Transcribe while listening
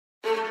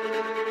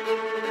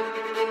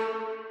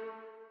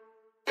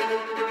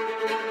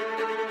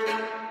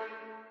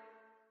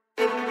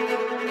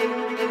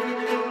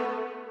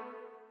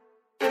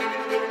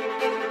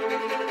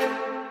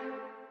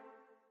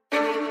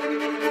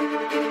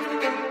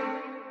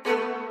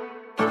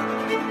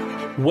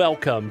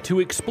Welcome to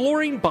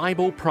Exploring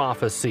Bible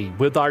Prophecy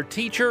with our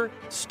teacher,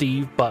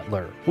 Steve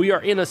Butler. We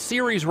are in a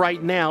series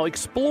right now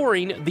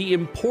exploring the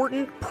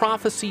important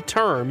prophecy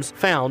terms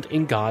found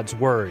in God's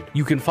Word.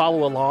 You can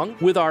follow along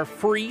with our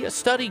free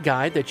study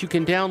guide that you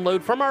can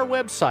download from our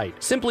website.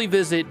 Simply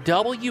visit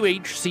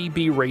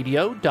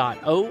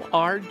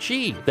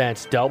whcbradio.org.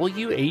 That's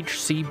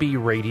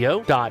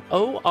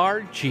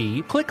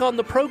whcbradio.org. Click on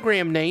the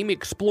program name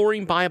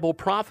Exploring Bible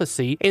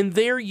Prophecy, and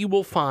there you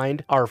will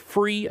find our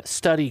free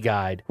study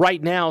guide.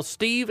 Right now,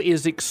 Steve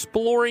is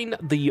exploring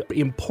the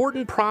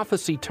important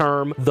prophecy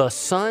term, the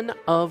Son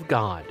of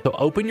God. So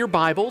open your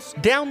Bibles,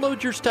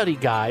 download your study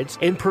guides,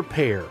 and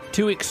prepare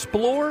to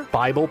explore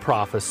Bible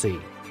prophecy.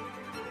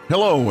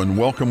 Hello, and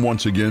welcome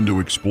once again to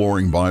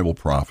Exploring Bible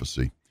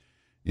Prophecy.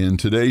 In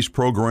today's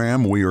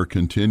program, we are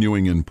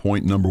continuing in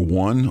point number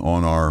 1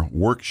 on our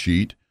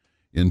worksheet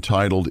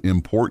entitled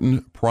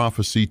Important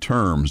Prophecy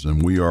Terms,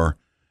 and we are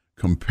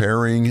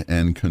comparing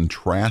and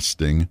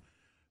contrasting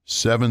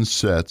 7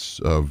 sets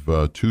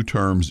of 2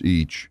 terms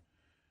each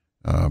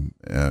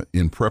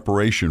in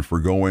preparation for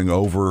going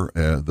over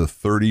the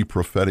 30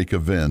 prophetic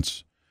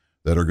events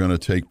that are going to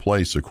take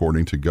place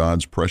according to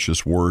God's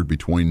precious word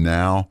between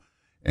now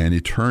and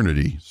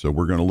eternity. So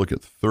we're going to look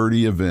at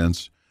 30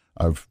 events.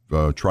 I've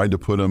tried to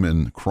put them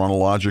in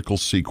chronological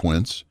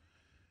sequence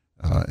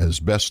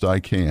as best I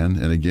can.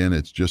 And again,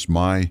 it's just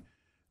my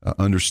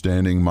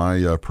understanding,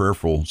 my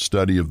prayerful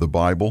study of the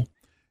Bible.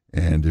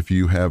 And if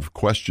you have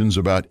questions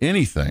about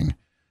anything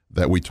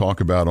that we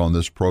talk about on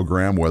this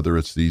program, whether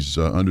it's these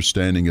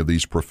understanding of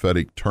these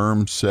prophetic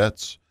term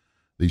sets,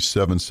 these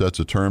 7 sets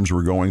of terms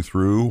we're going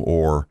through,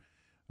 or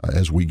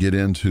as we get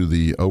into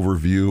the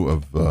overview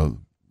of the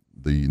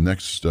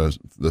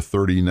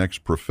 30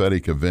 next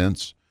prophetic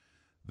events,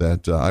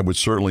 that I would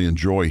certainly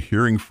enjoy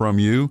hearing from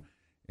you.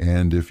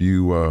 And if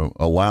you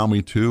allow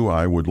me to,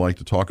 I would like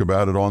to talk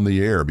about it on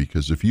the air,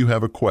 because if you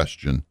have a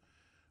question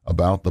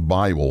about the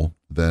Bible,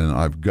 then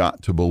I've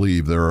got to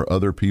believe there are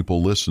other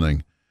people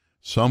listening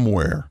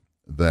somewhere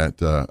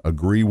that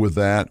agree with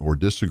that or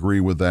disagree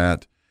with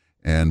that,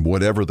 and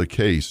whatever the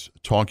case,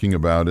 talking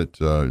about it,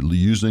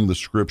 using the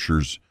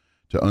scriptures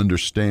to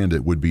understand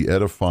it would be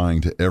edifying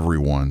to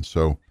everyone.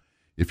 So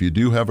if you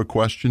do have a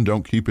question,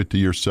 don't keep it to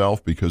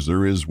yourself, because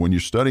there is, when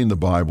you're studying the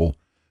Bible,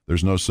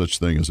 there's no such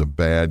thing as a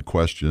bad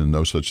question,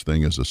 no such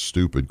thing as a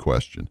stupid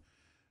question.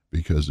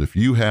 Because if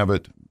you have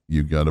it,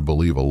 you've got to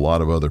believe a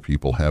lot of other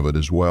people have it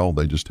as well.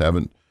 They just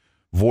haven't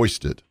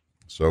voiced it.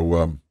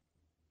 So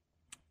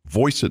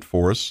voice it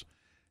for us,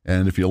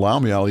 and if you allow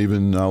me, I'll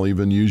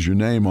even use your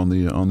name on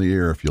the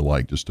air if you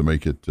like, just to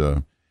make it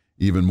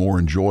even more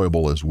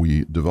enjoyable as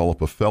we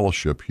develop a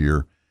fellowship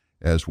here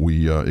as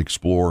we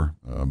explore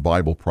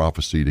Bible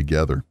prophecy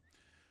together.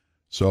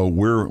 So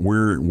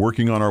we're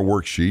working on our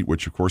worksheet,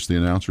 which of course the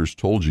announcers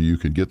told you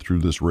could get through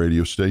this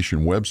radio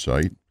station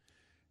website.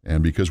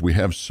 And because we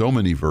have so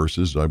many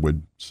verses, I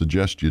would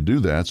suggest you do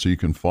that so you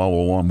can follow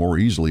along more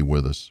easily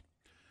with us.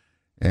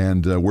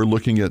 And we're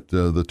looking at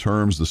the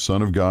terms, the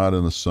Son of God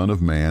and the Son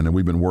of Man, and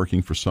we've been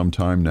working for some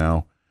time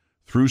now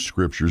through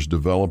Scriptures,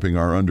 developing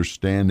our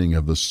understanding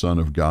of the Son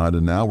of God,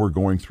 and now we're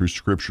going through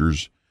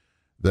Scriptures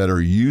that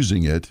are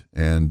using it,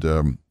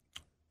 and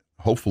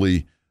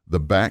hopefully the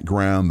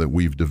background that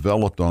we've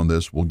developed on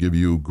this will give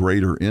you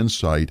greater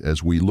insight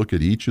as we look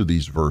at each of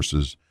these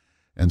verses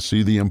and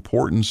see the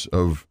importance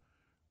of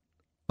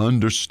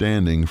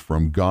understanding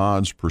from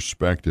God's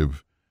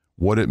perspective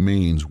what it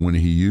means when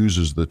he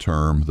uses the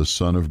term the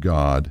Son of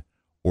God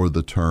or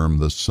the term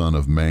the Son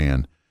of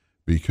Man,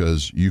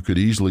 because you could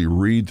easily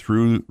read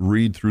through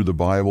the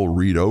Bible,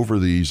 read over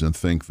these and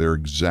think they're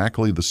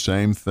exactly the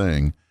same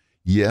thing.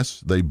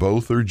 Yes, they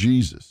both are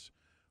Jesus,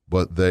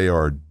 but they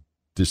are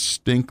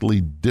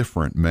distinctly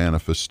different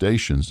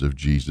manifestations of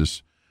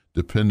Jesus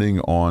depending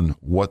on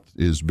what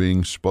is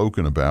being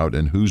spoken about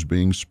and who's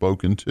being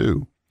spoken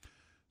to.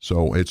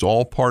 So it's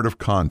all part of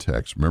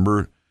context.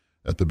 Remember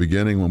at the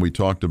beginning when we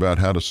talked about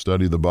how to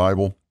study the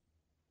Bible,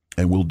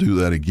 and we'll do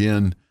that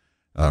again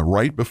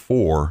right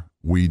before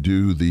we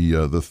do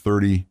the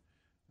 30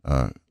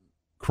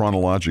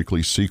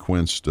 chronologically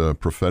sequenced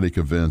prophetic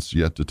events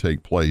yet to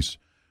take place.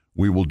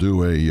 We will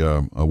do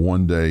a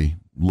one-day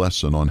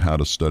lesson on how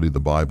to study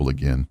the Bible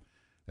again,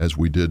 as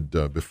we did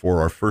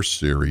before our first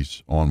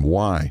series on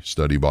why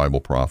study Bible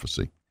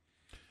prophecy.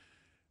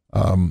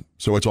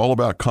 So it's all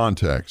about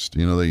context.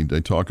 You know,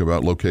 they talk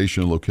about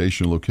location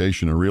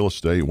in real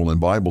estate. Well, in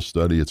Bible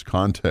study, it's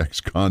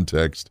context.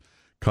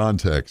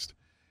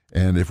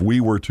 And if we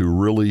were to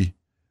really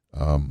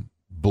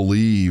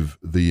believe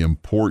the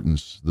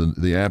importance,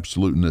 the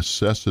absolute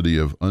necessity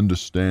of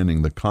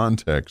understanding the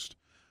context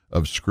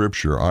of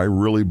Scripture, I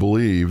really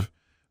believe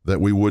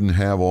that we wouldn't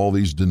have all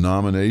these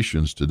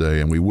denominations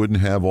today, and we wouldn't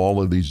have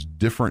all of these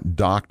different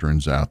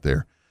doctrines out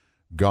there.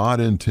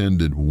 God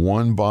intended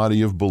one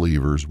body of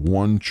believers,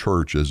 one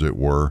church, as it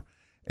were,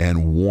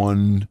 and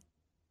one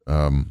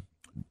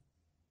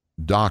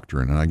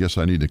doctrine. And I guess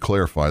I need to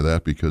clarify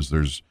that, because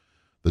there's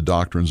the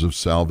doctrines of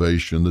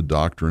salvation, the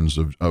doctrines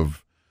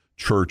of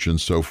church and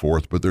so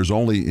forth, but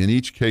in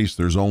each case,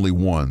 there's only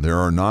one. There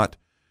are not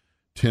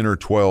 10 or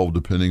 12,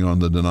 depending on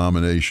the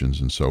denominations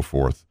and so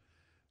forth.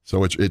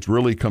 So it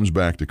really comes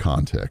back to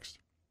context.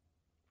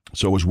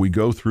 So as we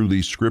go through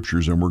these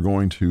scriptures, and we're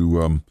going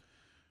to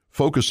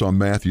focus on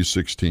Matthew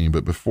 16,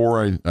 but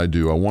before I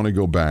do, I want to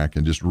go back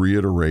and just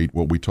reiterate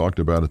what we talked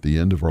about at the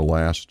end of our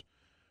last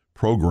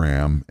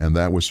program, and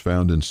that was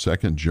found in 2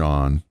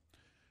 John.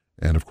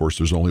 And of course,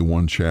 there's only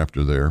one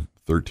chapter there,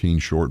 13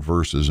 short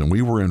verses, and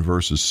we were in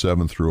verses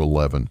 7 through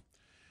 11.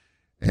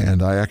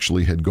 And I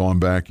actually had gone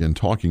back and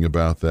talking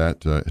about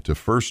that to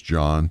 1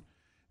 John,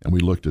 and we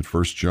looked at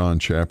 1 John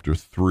chapter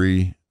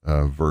 3,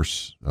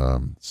 verse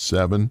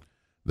 7.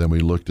 Then we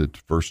looked at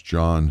 1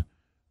 John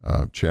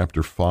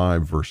chapter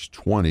 5, verse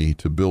 20,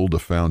 to build a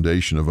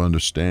foundation of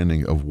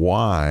understanding of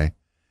why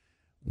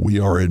we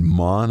are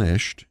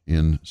admonished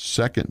in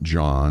 2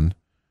 John,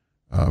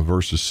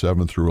 verses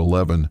 7 through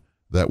 11,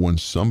 that when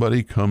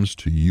somebody comes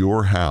to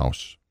your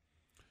house,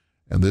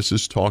 and this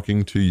is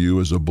talking to you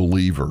as a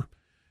believer,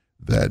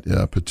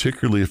 that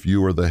particularly if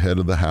you are the head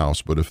of the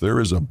house, but if there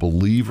is a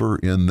believer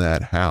in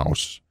that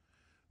house,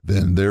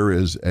 then there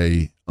is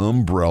a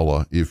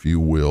umbrella, if you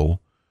will,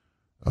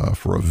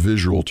 for a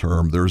visual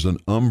term, there's an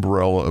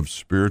umbrella of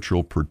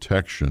spiritual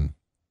protection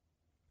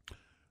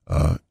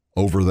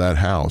over that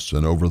house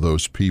and over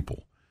those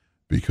people,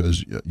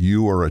 because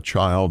you are a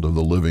child of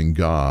the living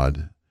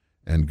God,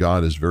 and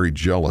God is very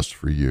jealous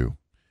for you.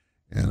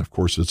 And of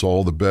course, it's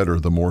all the better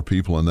the more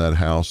people in that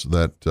house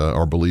that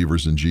are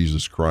believers in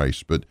Jesus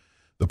Christ. But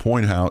the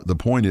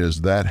point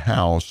is that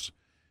house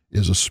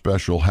is a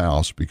special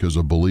house because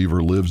a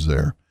believer lives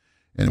there.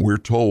 And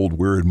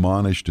we're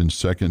admonished in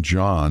 2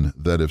 John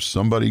that if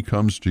somebody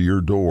comes to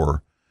your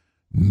door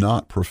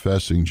not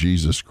professing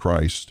Jesus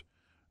Christ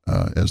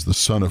as the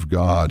Son of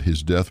God,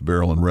 his death,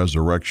 burial, and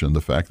resurrection,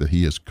 the fact that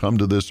he has come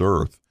to this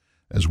earth,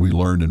 as we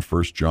learned in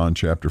 1 John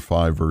chapter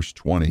 5, verse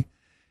 20,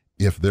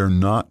 if they're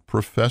not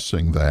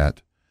professing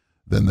that,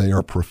 then they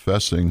are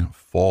professing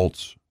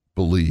false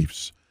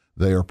beliefs.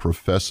 They are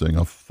professing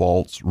a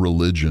false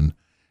religion.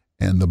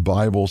 And the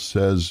Bible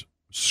says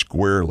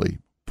squarely,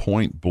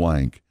 point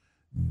blank,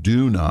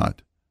 do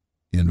not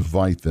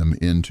invite them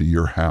into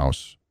your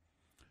house.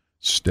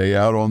 Stay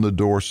out on the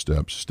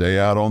doorstep, stay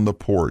out on the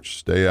porch,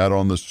 stay out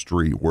on the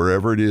street,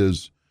 wherever it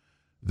is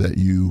that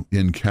you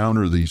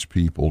encounter these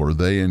people or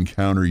they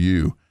encounter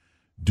you.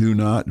 Do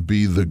not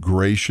be the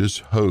gracious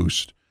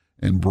host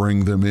and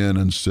bring them in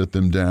and sit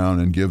them down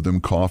and give them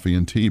coffee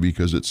and tea,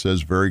 because it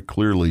says very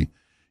clearly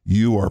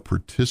you are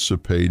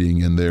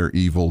participating in their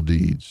evil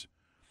deeds.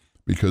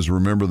 Because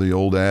remember the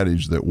old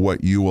adage that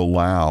what you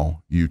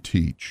allow, you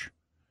teach.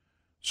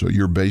 So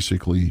you're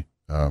basically,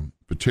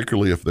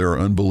 particularly if there are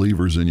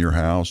unbelievers in your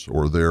house,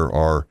 or there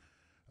are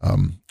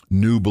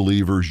new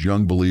believers,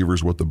 young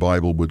believers, what the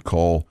Bible would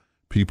call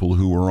people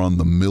who are on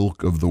the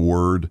milk of the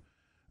word,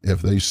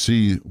 if they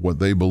see what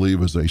they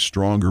believe is a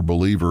stronger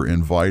believer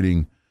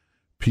inviting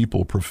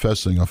people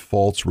professing a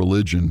false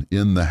religion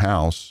in the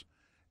house,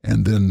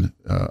 and then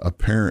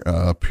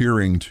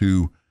appearing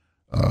to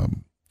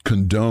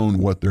condone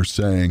what they're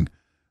saying,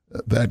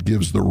 that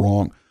gives the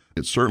wrong,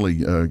 it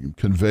certainly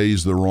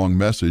conveys the wrong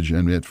message,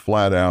 and it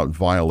flat out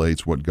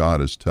violates what God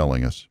is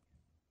telling us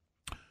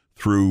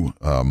through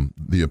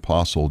the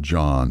Apostle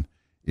John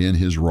in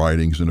his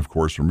writings. And of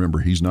course, remember,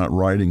 he's not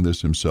writing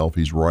this himself.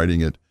 He's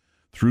writing it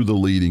through the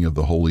leading of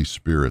the Holy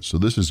Spirit. So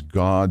this is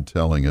God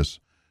telling us,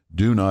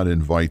 do not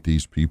invite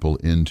these people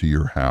into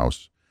your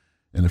house.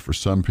 And if for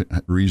some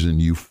reason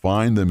you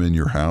find them in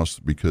your house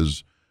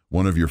because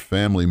one of your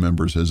family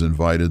members has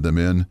invited them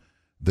in,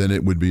 then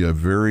it would be a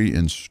very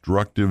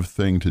instructive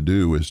thing to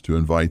do, is to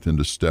invite them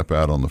to step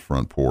out on the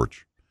front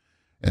porch.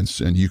 And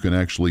you can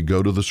actually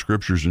go to the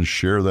scriptures and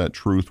share that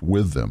truth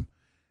with them.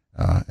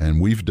 And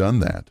we've done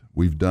that.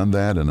 We've done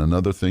that. And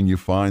another thing you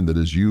find, that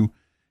as you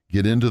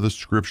get into the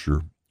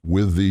scripture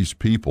with these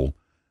people,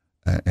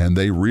 and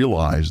they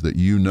realize that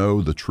you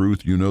know the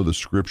truth, you know the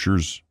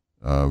scriptures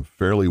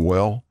fairly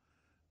well,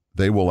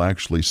 they will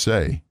actually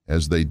say,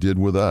 as they did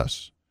with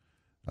us,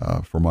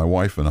 for my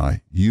wife and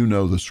I, you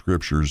know the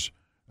scriptures,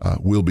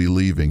 we'll be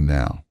leaving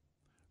now,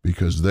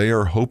 because they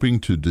are hoping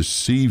to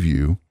deceive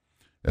you,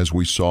 as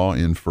we saw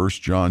in 1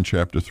 John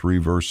chapter 3,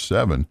 verse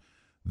 7.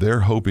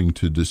 They're hoping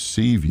to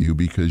deceive you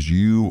because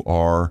you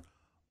are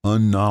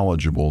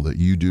unknowledgeable, that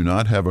you do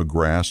not have a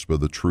grasp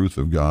of the truth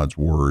of God's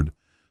word,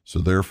 so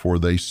therefore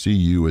they see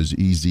you as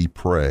easy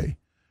prey.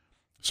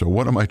 So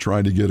what am I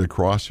trying to get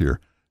across here?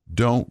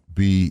 Don't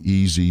be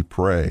easy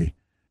prey.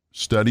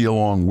 Study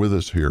along with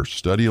us here.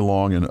 Study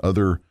along in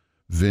other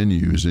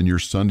venues, in your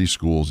Sunday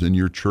schools, in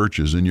your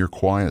churches, in your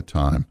quiet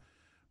time.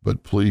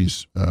 But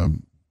please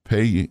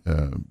pay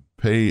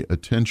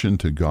attention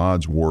to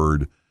God's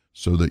word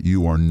so that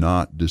you are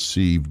not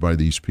deceived by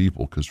these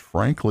people, because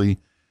frankly,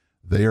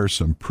 they are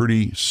some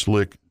pretty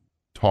slick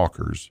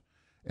talkers,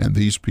 and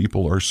these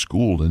people are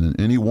schooled, and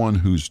anyone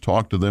who's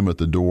talked to them at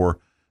the door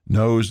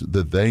knows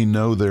that they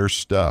know their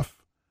stuff.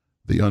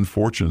 The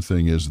unfortunate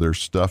thing is their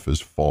stuff is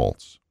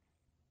false.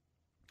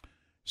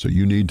 So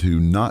you need to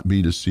not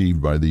be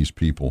deceived by these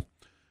people.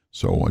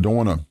 So I don't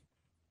want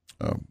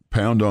to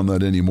pound on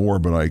that anymore,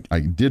 but I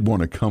did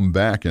want to come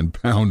back and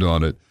pound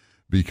on it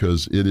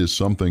because it is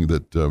something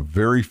that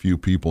very few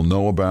people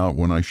know about.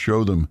 When I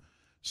show them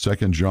 2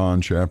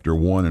 John chapter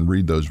 1 and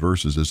read those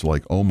verses, it's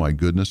like, oh my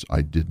goodness,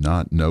 I did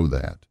not know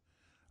that.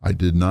 I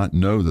did not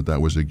know that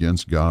that was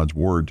against God's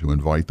word to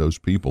invite those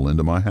people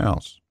into my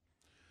house.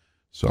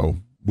 So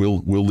we'll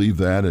leave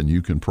that, and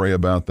you can pray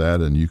about that,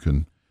 and you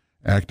can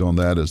act on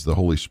that as the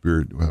Holy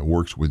Spirit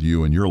works with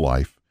you in your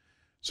life.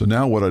 So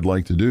now what I'd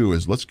like to do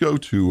is let's go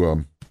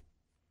to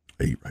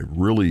a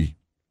really,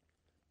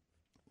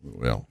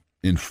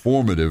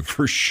 informative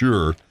for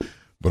sure,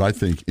 but I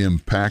think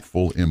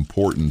impactful,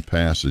 important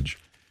passage.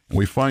 And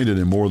we find it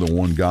in more than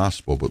one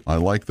gospel, but I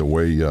like the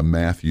way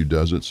Matthew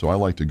does it, so I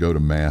like to go to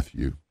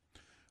Matthew.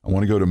 I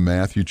want to go to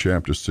Matthew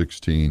chapter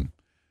 16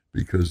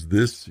 because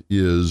this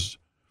is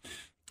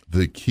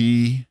the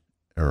key,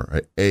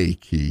 or a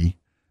key,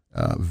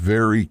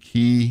 very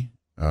key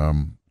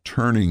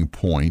turning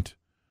point,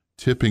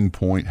 tipping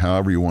point,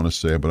 however you want to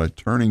say it, but a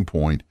turning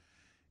point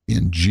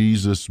in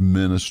Jesus'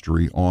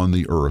 ministry on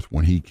the earth.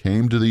 When he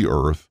came to the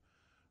earth,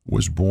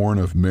 was born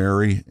of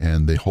Mary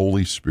and the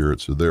Holy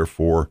Spirit, so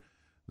therefore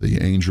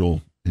the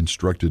angel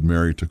instructed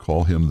Mary to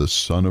call him the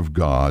Son of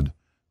God,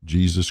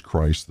 Jesus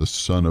Christ, the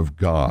Son of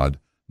God,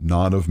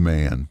 not of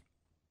man,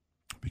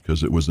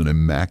 because it was an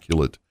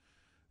immaculate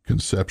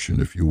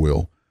conception, if you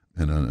will,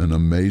 and an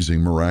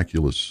amazing,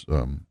 miraculous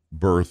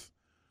birth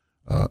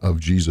of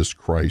Jesus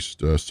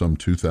Christ some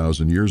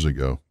 2,000 years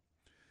ago.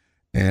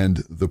 And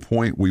the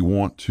point we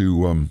want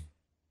to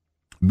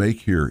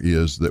make here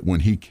is that when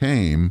he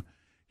came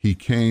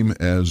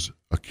as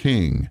a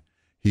king.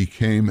 He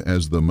came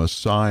as the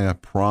Messiah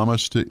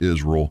promised to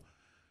Israel,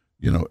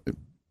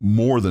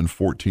 more than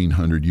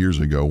 1,400 years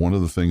ago. One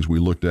of the things we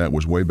looked at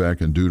was way back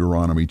in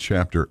Deuteronomy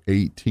chapter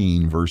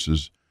 18,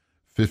 verses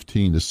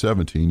 15 to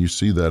 17. You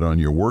see that on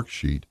your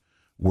worksheet,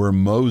 where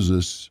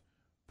Moses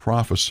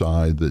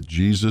prophesied that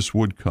Jesus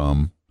would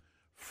come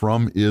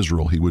from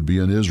Israel. He would be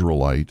an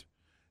Israelite,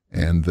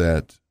 and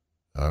that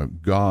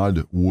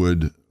God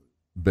would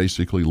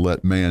basically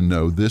let man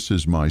know, this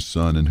is my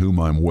son in whom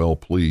I'm well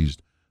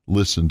pleased.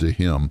 Listen to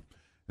him.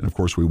 And of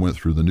course, we went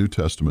through the New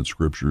Testament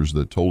scriptures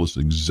that told us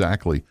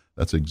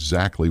that's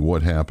exactly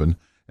what happened.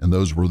 And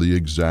those were the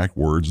exact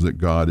words that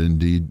God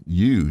indeed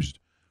used,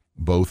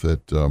 both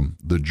at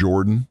the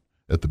Jordan,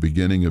 at the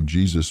beginning of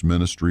Jesus'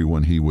 ministry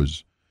when he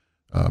was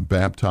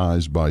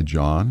baptized by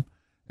John.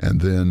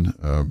 And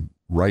then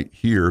right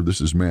here,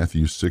 this is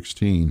Matthew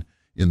 16.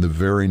 In the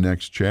very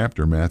next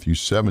chapter, Matthew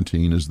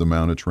 17, is the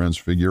Mount of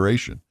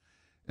Transfiguration.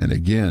 And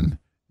again,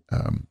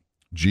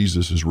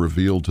 Jesus is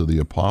revealed to the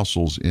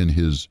apostles in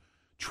his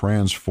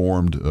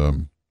transformed,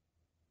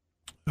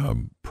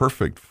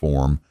 perfect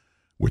form,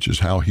 which is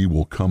how he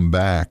will come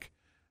back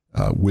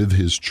with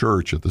his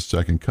church at the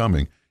second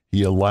coming.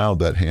 He allowed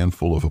that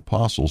handful of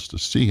apostles to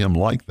see him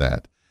like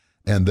that,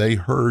 and they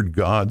heard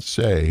God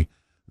say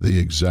the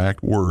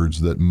exact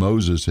words that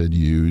Moses had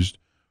used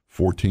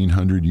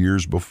 1,400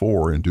 years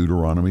before in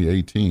Deuteronomy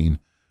 18,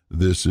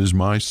 this is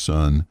my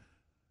son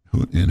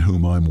in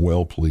whom I'm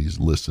well pleased,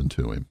 listen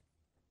to him.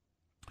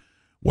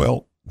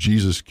 Well,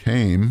 Jesus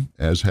came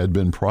as had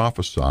been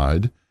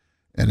prophesied,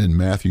 and in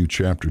Matthew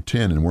chapter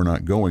 10, and we're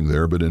not going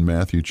there, but in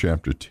Matthew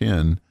chapter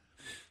 10,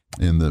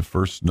 in the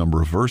first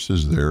number of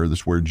verses there,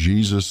 that's where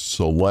Jesus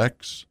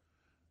selects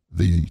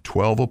the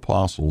 12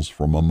 apostles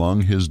from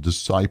among his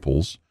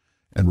disciples.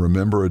 And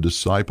remember, a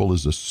disciple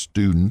is a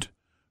student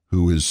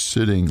who is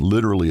sitting,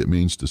 literally it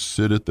means to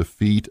sit at the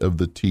feet of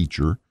the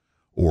teacher,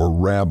 or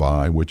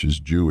rabbi, which is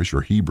Jewish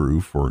or Hebrew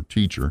for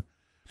teacher.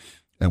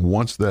 And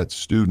once that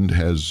student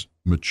has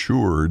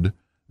matured,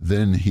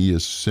 then he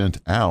is sent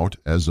out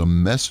as a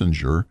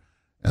messenger,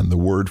 and the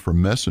word for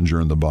messenger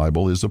in the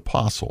Bible is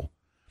apostle.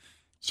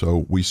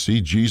 So we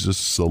see Jesus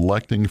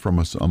selecting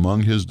from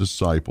among his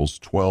disciples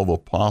 12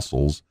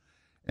 apostles,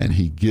 and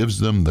he gives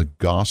them the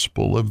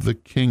gospel of the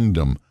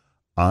kingdom.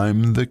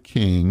 I'm the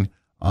king.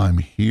 I'm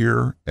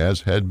here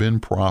as had been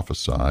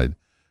prophesied.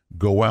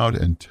 Go out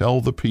and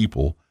tell the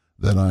people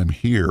that I'm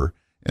here,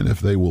 and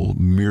if they will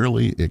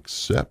merely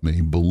accept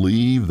me,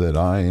 believe that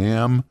I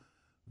am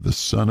the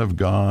Son of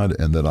God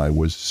and that I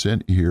was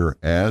sent here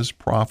as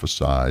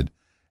prophesied,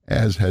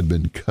 as had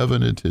been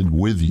covenanted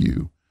with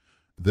you,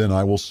 then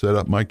I will set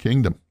up my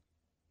kingdom.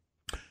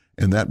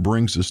 And that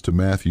brings us to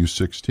Matthew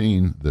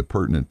 16, the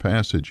pertinent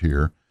passage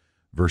here,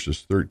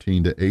 verses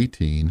 13 to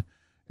 18.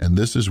 And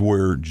this is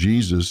where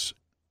Jesus,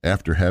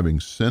 after having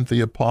sent the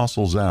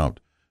apostles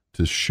out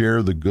to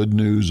share the good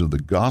news of the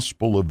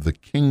gospel of the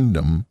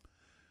kingdom,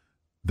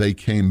 they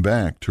came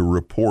back to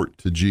report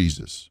to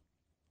Jesus.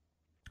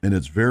 And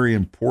it's very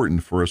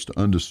important for us to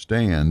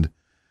understand,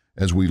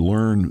 as we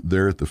learn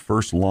there at the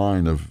first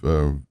line of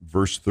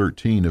verse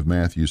 13 of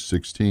Matthew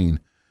 16,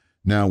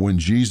 now when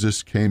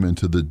Jesus came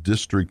into the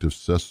district of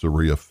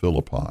Caesarea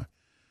Philippi.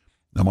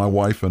 Now my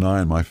wife and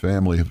I and our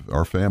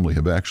family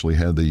have actually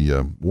had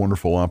the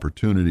wonderful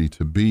opportunity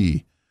to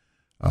be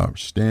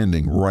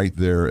standing right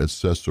there at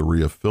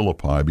Caesarea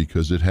Philippi,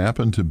 because it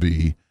happened to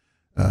be,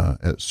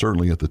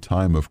 certainly at the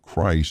time of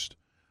Christ,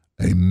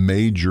 a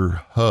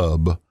major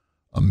hub,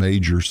 a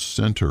major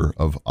center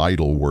of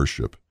idol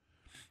worship.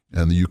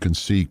 And you can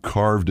see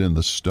carved in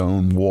the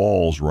stone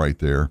walls right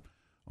there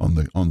on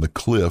the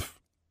cliff,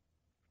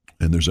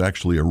 and there's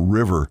actually a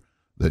river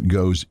that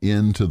goes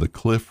into the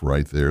cliff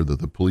right there that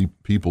the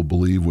people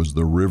believe was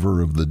the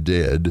river of the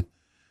dead.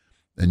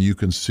 And you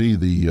can see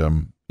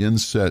the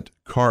inset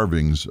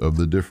carvings of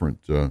the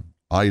different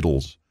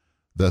idols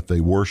that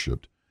they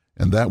worshipped.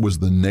 And that was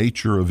the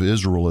nature of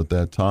Israel at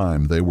that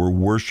time. They were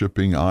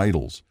worshiping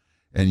idols,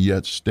 and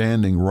yet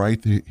standing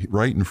right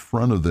in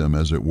front of them,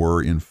 as it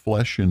were, in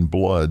flesh and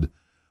blood,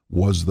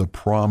 was the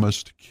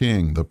promised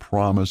King, the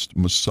promised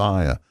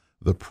Messiah,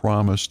 the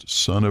promised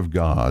Son of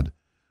God,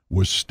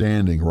 was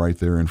standing right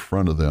there in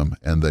front of them,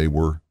 and they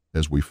were,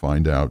 as we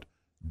find out,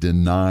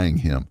 denying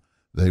him.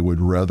 They would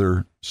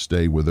rather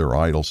stay with their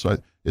idols. So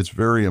it's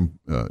very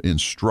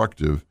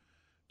instructive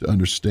to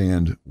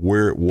understand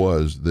where it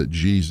was that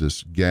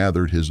Jesus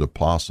gathered his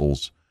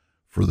apostles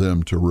for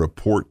them to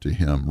report to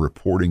him,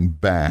 reporting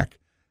back,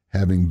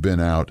 having been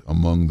out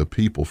among the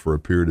people for a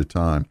period of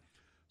time.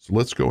 So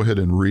let's go ahead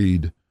and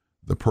read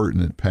the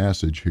pertinent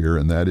passage here,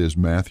 and that is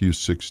Matthew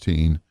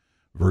 16,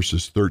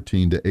 verses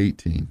 13 to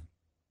 18.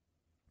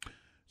 It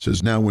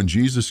says, "Now when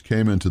Jesus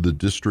came into the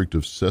district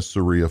of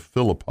Caesarea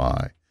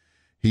Philippi,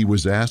 he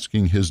was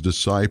asking his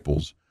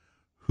disciples,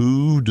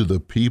 'Who do the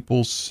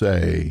people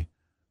say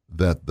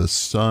that the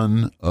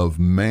Son of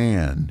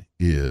Man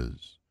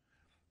is?'"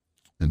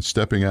 And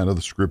stepping out of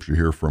the scripture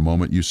here for a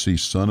moment, you see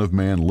Son of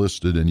Man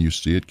listed, and you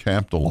see it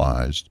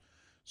capitalized,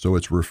 so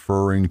it's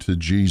referring to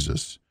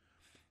Jesus.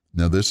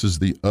 Now, this is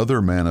the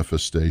other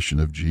manifestation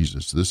of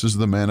Jesus. This is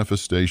the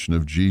manifestation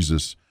of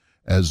Jesus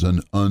as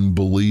an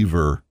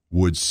unbeliever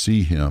would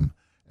see him,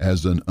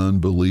 as an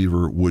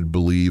unbeliever would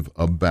believe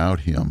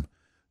about him,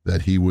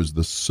 that he was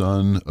the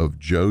son of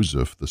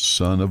Joseph, the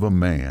son of a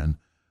man,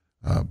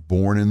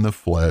 born in the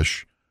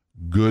flesh,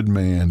 good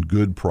man,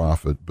 good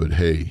prophet, but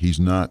hey, he's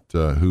not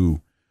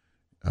who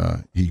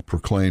he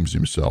proclaims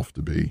himself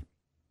to be.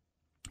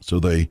 So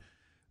they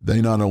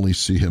not only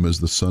see him as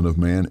the Son of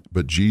Man,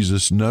 but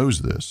Jesus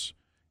knows this.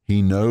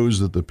 He knows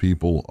that the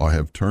people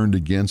have turned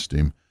against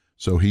him,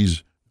 so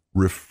he's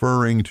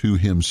referring to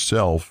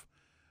himself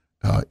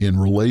in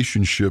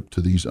relationship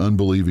to these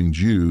unbelieving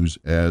Jews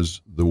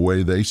as the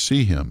way they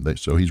see him.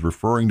 So he's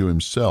referring to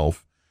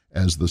himself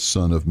as the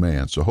Son of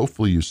Man. So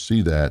hopefully you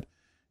see that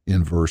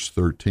in verse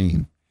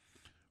 13.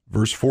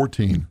 Verse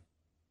 14,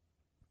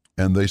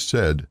 "And they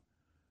said,"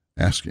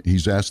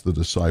 he's asked the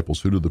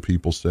disciples, "Who do the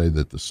people say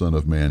that the Son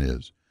of Man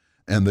is?"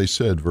 And they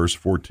said, verse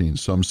 14,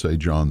 "Some say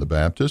John the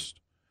Baptist,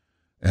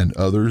 and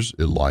others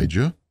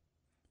Elijah,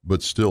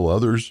 but still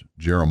others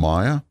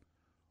Jeremiah,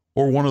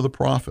 or one of the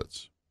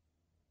prophets."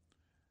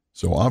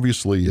 So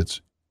obviously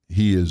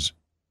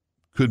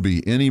could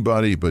be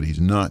anybody, but he's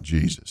not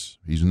Jesus.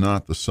 He's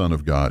not the Son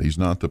of God. He's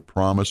not the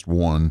promised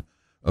one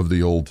of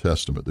the Old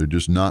Testament. They're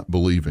just not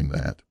believing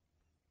that.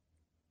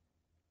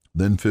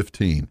 Then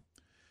 15,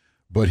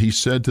 "But he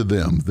said to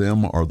them,"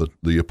 are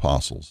the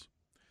apostles,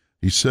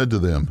 he said to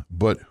them,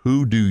 "But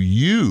who do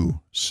you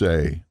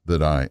say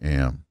that I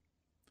am?"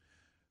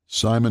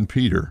 Simon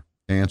Peter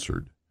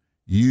answered,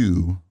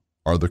 "You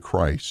are the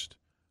Christ,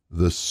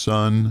 the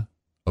Son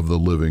of the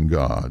living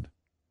God."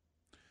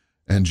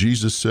 And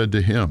Jesus said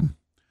to him,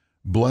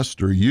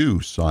 "Blessed are you,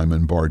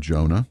 Simon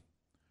Bar-Jonah,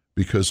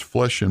 because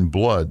flesh and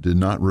blood did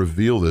not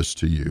reveal this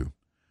to you,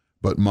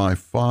 but my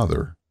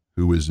Father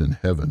who is in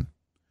heaven.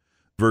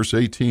 Verse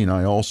 18,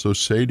 "I also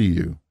say to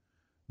you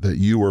that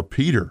you are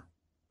Peter,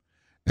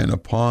 and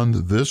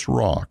upon this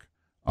rock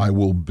I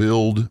will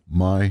build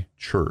my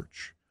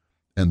church,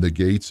 and the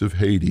gates of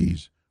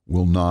Hades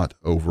will not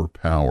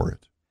overpower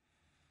it."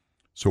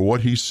 So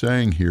what he's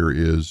saying here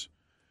is,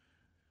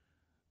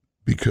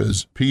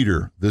 because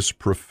Peter, this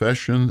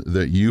profession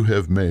that you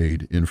have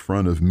made in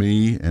front of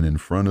me and in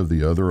front of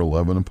the other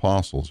 11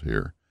 apostles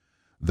here,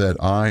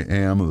 that I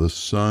am the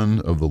Son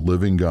of the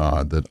living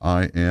God, that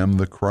I am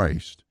the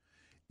Christ,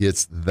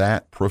 it's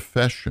that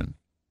profession.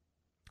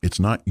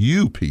 It's not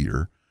you,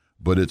 Peter,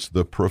 but it's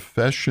the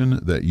profession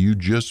that you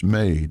just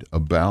made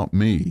about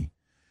me.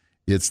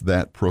 It's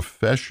that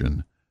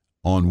profession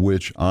on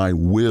which I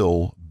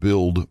will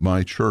build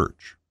my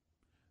church.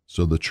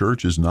 So the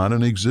church is not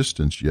in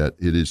existence yet.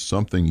 It is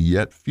something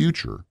yet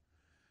future,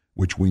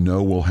 which we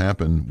know will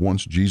happen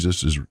once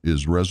Jesus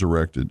is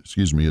resurrected,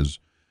 is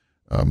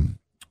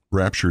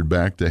raptured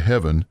back to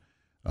heaven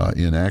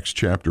in Acts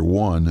chapter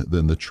 1.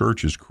 Then the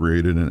church is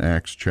created in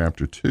Acts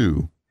chapter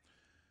 2.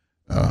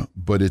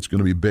 But it's going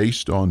to be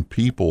based on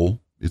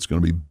people. It's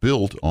going to be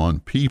built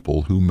on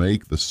people who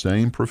make the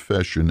same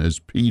profession as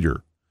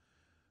Peter,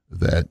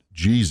 that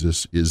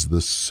Jesus is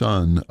the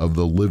Son of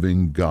the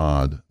living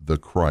God, the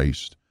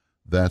Christ.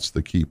 That's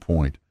the key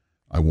point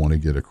I want to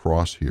get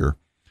across here.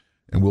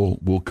 And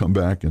we'll come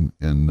back and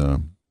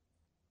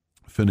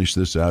finish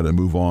this out and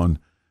move on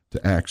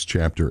to Acts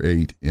chapter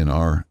 8 in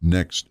our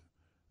next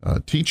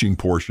teaching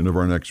portion of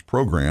our next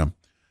program.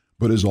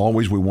 But as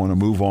always, we want to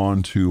move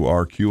on to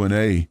our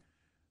Q&A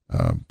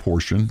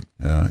portion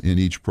in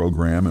each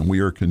program, and we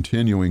are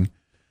continuing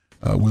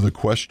with a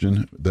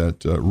question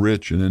that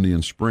Rich in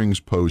Indian Springs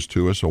posed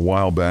to us a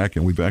while back,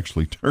 and we've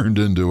actually turned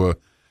into a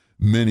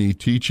mini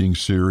teaching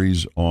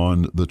series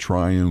on the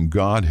triune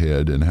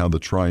Godhead and how the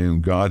triune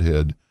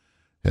Godhead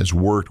has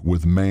worked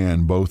with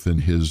man both in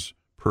his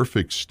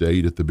perfect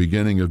state at the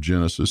beginning of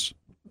Genesis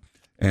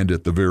and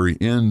at the very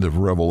end of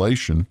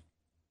Revelation.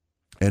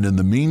 And in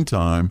the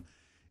meantime,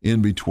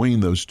 in between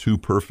those two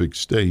perfect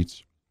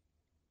states,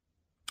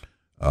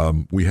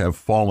 we have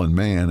fallen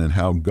man and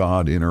how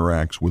God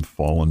interacts with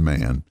fallen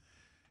man.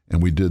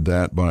 And we did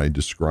that by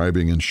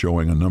describing and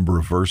showing a number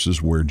of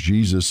verses where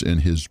Jesus in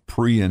his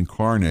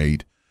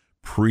pre-incarnate,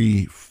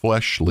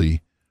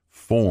 pre-fleshly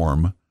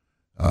form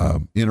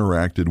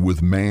interacted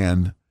with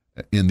man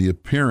in the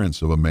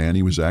appearance of a man.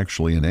 He was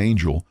actually an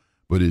angel,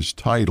 but his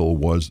title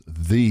was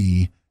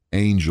the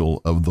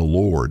angel of the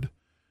Lord.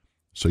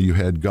 So you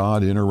had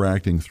God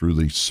interacting through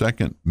the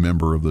second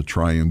member of the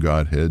triune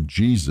Godhead,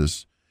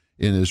 Jesus,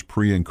 in his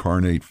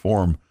pre-incarnate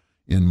form,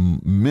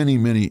 in many,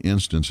 many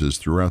instances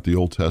throughout the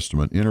Old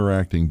Testament,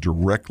 interacting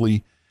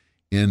directly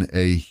in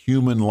a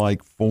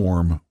human-like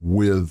form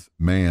with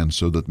man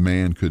so that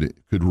man could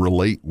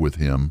relate with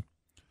him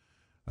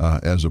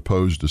as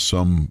opposed to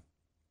some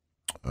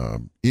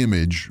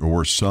image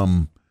or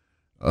some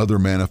other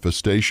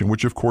manifestation,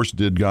 which of course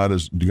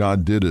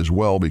God did as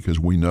well, because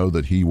we know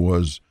that he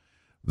was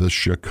the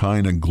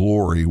Shekinah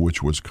glory,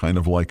 which was kind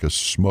of like a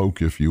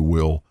smoke, if you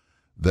will,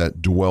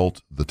 that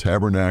dwelt the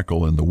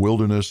tabernacle in the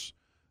wilderness,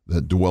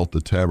 that dwelt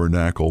the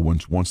tabernacle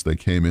once they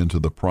came into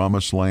the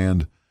promised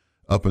land,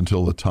 up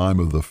until the time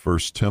of the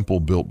first temple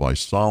built by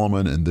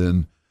Solomon, and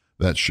then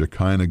that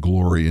Shekinah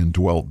glory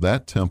indwelt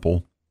that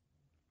temple,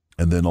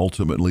 and then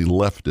ultimately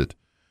left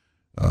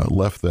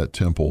that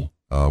temple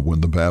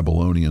when the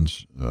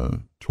Babylonians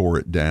tore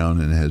it down,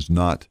 and has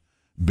not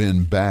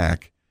been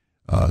back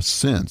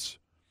since.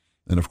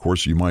 And of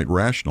course, you might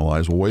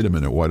rationalize, well, wait a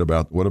minute, what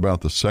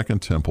about the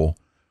second temple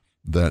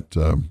that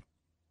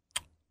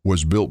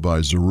was built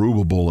by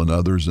Zerubbabel and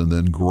others, and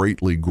then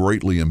greatly,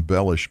 greatly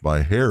embellished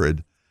by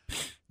Herod,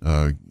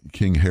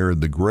 King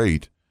Herod the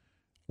Great?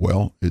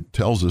 Well, it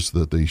tells us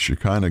that the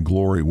Shekinah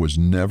glory was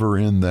never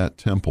in that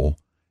temple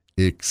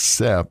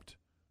except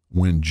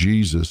when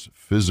Jesus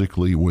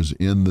physically was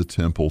in the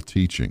temple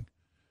teaching.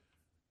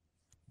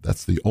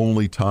 That's the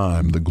only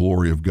time the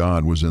glory of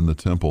God was in the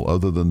temple.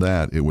 Other than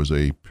that, it was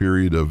a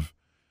period of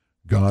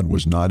God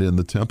was not in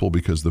the temple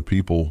because the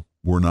people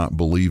were not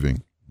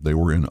believing. They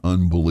were in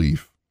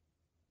unbelief.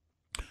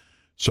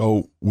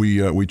 So we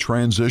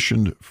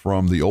transitioned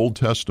from the Old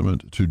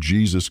Testament to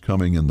Jesus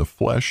coming in the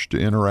flesh to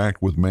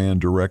interact with man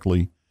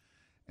directly.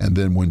 And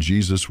then when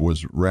Jesus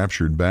was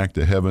raptured back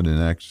to heaven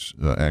in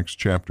Acts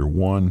chapter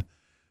 1,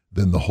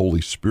 then the Holy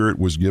Spirit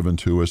was given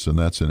to us, and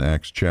that's in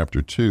Acts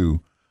chapter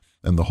 2.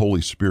 And the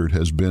Holy Spirit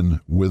has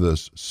been with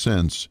us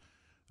since,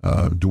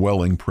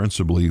 dwelling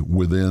principally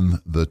within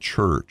the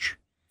church.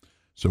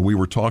 So we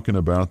were talking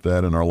about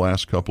that in our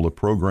last couple of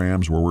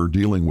programs, where we're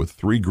dealing with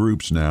three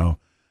groups now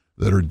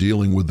that are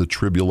dealing with the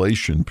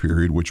tribulation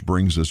period, which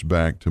brings us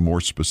back to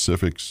more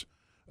specifics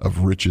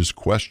of Rich's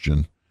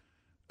question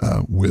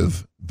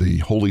with the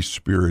Holy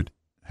Spirit.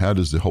 How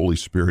does the Holy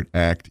Spirit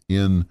act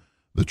in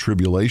the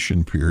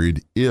tribulation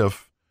period?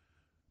 If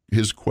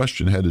his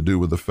question had to do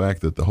with the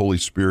fact that the Holy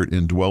Spirit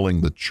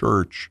indwelling the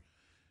church,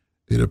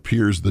 it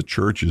appears the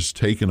church is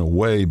taken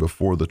away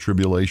before the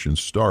tribulation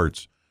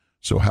starts.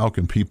 So how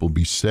can people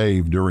be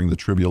saved during the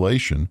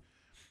tribulation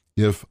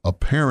if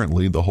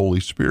apparently the Holy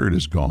Spirit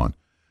is gone?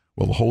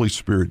 Well, the Holy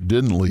Spirit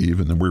didn't leave,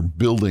 and then we're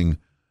building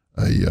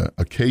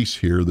a case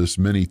here, this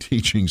mini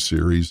teaching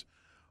series,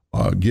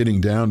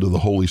 getting down to the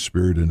Holy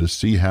Spirit and to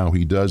see how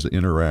he does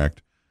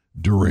interact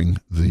during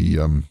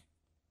the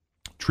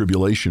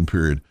tribulation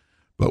period.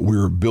 But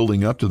we're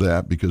building up to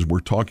that because we're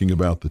talking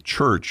about the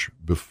church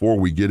before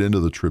we get into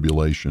the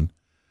tribulation,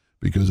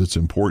 because it's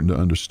important to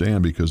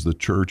understand, because the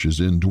church is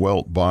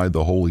indwelt by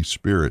the Holy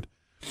Spirit.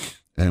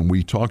 And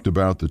we talked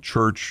about the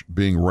church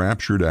being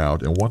raptured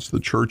out. And once the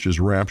church is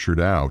raptured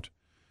out,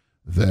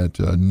 that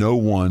no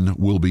one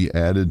will be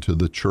added to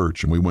the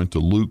church. And we went to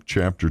Luke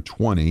chapter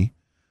 20,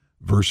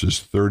 verses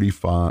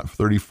 34,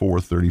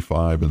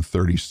 35, and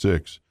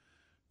 36,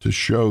 to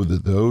show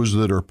that those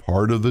that are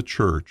part of the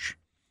church,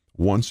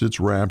 once it's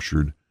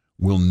raptured,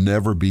 will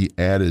never be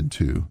added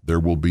to. There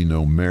will be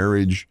no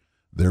marriage.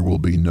 There will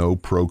be no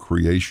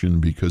procreation,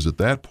 because at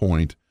that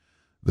point,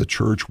 the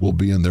church will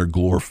be in their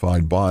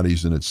glorified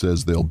bodies, and it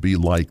says they'll be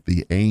like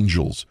the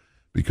angels,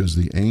 because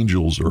the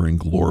angels are in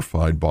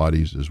glorified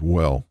bodies as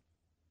well.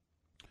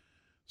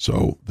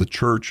 So the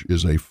church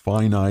is a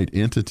finite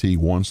entity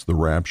once the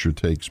rapture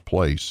takes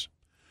place.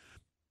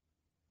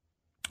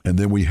 And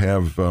then we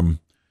have,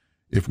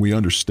 if we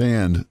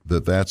understand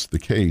that that's the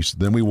case,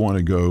 then we want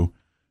to go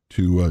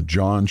to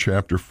John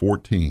chapter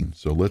 14.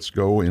 So let's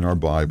go in our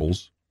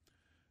Bibles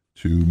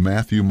to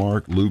Matthew,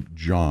 Mark, Luke,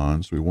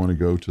 John. So we want to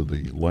go to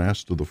the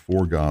last of the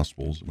four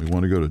Gospels. We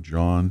want to go to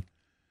John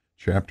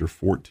chapter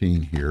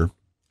 14 here.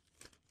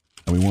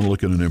 And we want to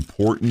look at an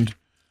important,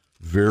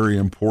 very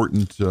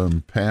important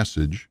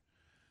passage,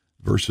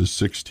 verses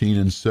 16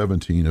 and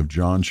 17 of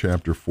John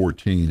chapter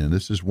 14. And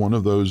this is one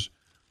of those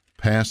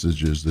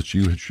passages that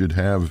you should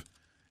have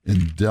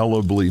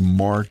indelibly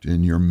marked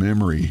in your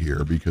memory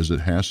here, because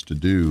it has to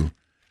do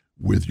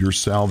with your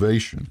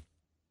salvation.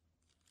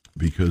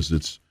 Because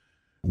it's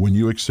when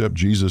you accept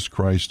Jesus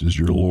Christ as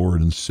your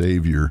Lord and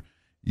Savior,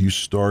 you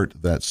start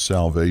that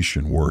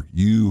salvation work.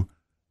 You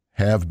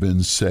have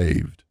been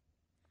saved.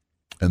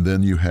 And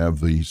then you have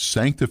the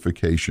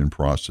sanctification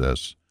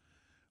process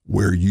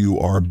where you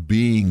are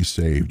being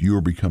saved. You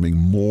are becoming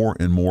more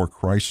and more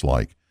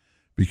Christ-like.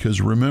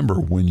 Because remember,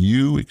 when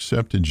you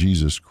accepted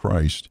Jesus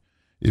Christ,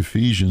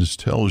 Ephesians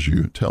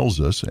tells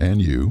us,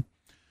 and you,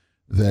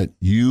 that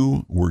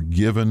you were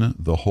given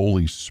the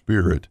Holy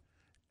Spirit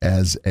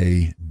as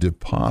a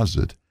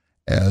deposit,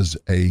 as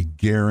a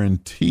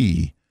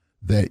guarantee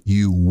that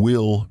you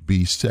will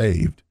be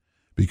saved.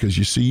 Because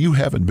you see, you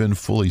haven't been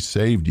fully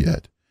saved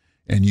yet,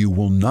 and you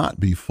will not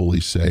be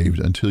fully saved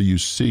until you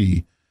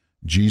see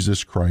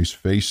Jesus Christ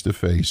face to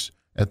face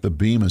at the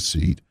Bema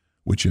seat,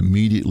 which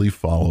immediately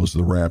follows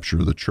the rapture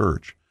of the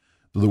church.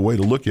 So the way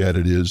to look at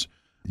it is,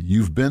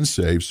 you've been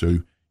saved, so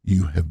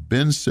you have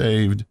been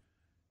saved,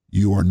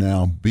 you are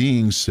now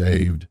being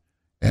saved,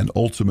 and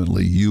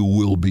ultimately you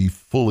will be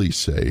fully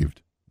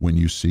saved when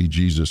you see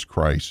Jesus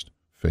Christ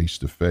face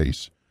to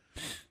face.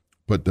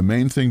 But the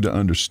main thing to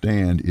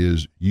understand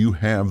is you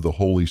have the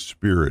Holy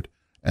Spirit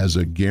as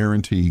a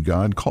guarantee.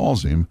 God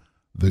calls him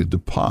the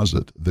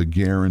deposit, the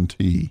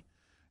guarantee.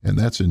 And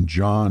that's in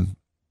John.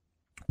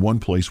 One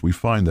place we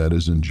find that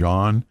is in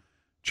John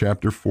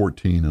chapter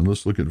 14. And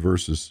let's look at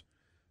verses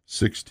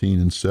 16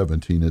 and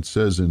 17. It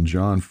says in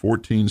John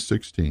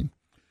 14:16,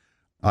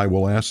 I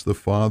will ask the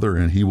Father,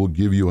 and he will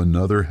give you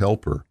another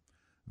helper,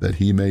 that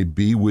he may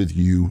be with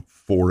you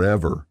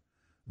forever.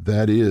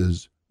 That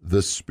is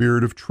the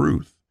Spirit of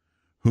truth,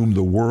 whom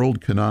the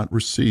world cannot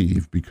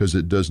receive, because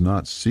it does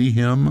not see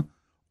him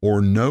or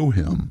know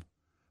him.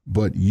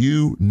 But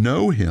you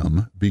know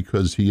him,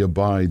 because he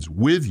abides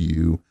with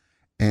you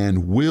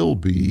and will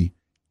be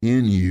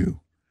in you.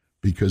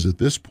 Because at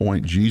this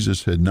point,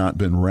 Jesus had not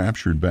been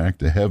raptured back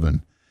to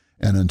heaven,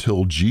 and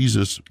until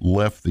Jesus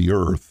left the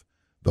earth,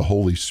 the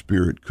Holy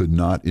Spirit could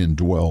not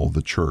indwell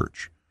the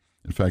church.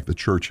 In fact, the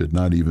church had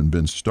not even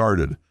been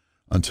started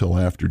until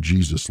after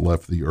Jesus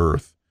left the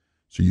earth.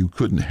 So you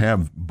couldn't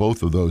have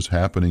both of those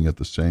happening at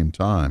the same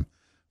time.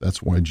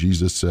 That's why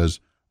Jesus says,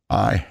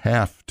 I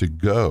have to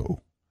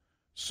go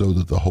so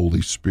that the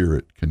Holy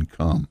Spirit can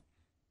come.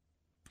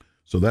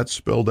 So that's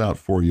spelled out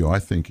for you. I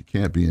think it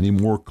can't be any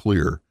more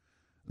clear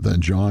than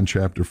John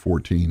chapter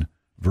 14,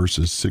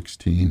 verses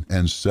 16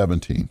 and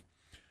 17.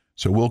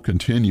 So we'll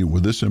continue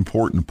with this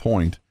important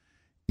point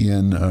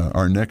in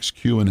our next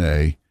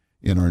Q&A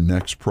in our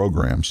next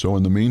program. So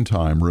in the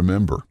meantime,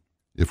 remember,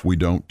 if we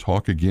don't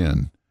talk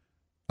again,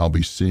 I'll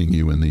be seeing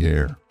you in the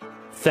air.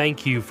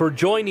 Thank you for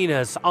joining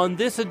us on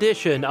this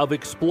edition of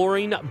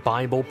Exploring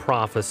Bible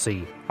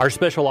Prophecy. Our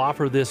special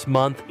offer this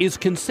month is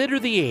Consider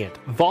the Ant,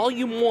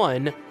 Volume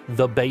 1,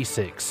 The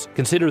Basics.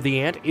 Consider the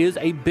Ant is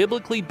a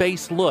biblically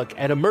based look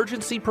at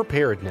emergency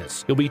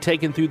preparedness. You'll be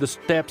taken through the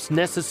steps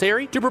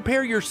necessary to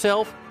prepare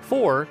yourself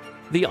for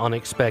the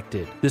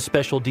unexpected. This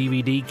special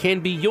DVD can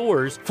be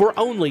yours for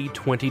only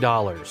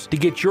 $20. To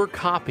get your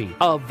copy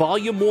of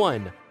Volume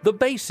 1, The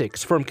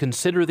Basics from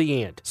Consider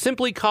the Ant,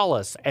 simply call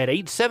us at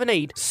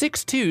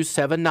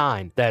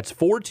 878-6279. That's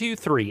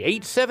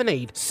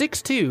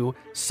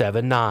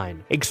 423-878-6279.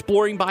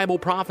 Exploring Bible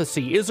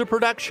Prophecy is a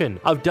production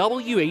of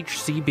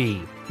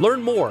WHCB.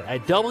 Learn more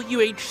at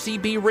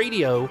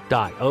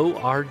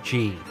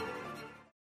WHCBradio.org.